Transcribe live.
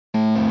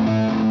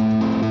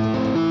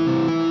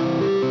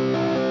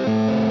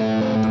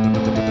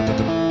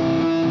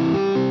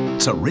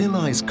To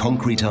realize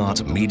concrete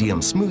art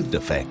medium smoothed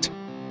effect,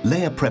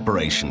 layer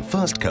preparation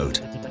first coat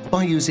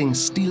by using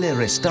Stile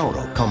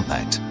Restauro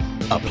Compact,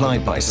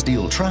 applied by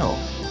steel trowel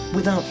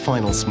without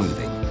final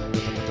smoothing.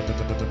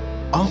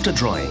 After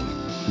drying,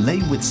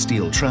 lay with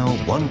steel trowel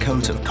one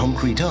coat of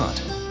concrete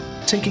art,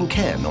 taking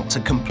care not to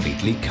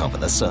completely cover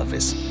the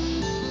surface.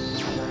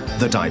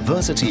 The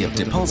diversity of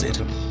deposit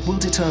will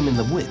determine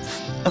the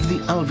width of the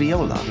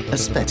alveolar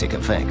aesthetic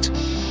effect.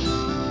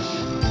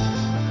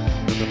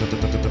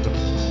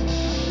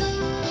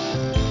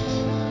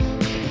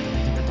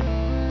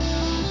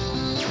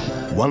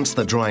 Once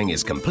the drying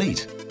is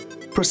complete,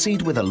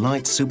 proceed with a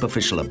light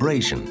superficial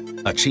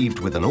abrasion, achieved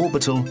with an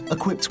orbital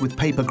equipped with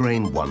paper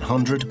grain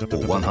 100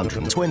 or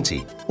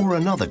 120 or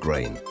another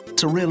grain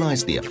to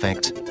realize the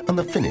effect and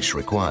the finish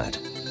required.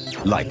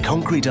 Like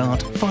concrete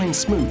art, fine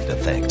smoothed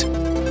effect.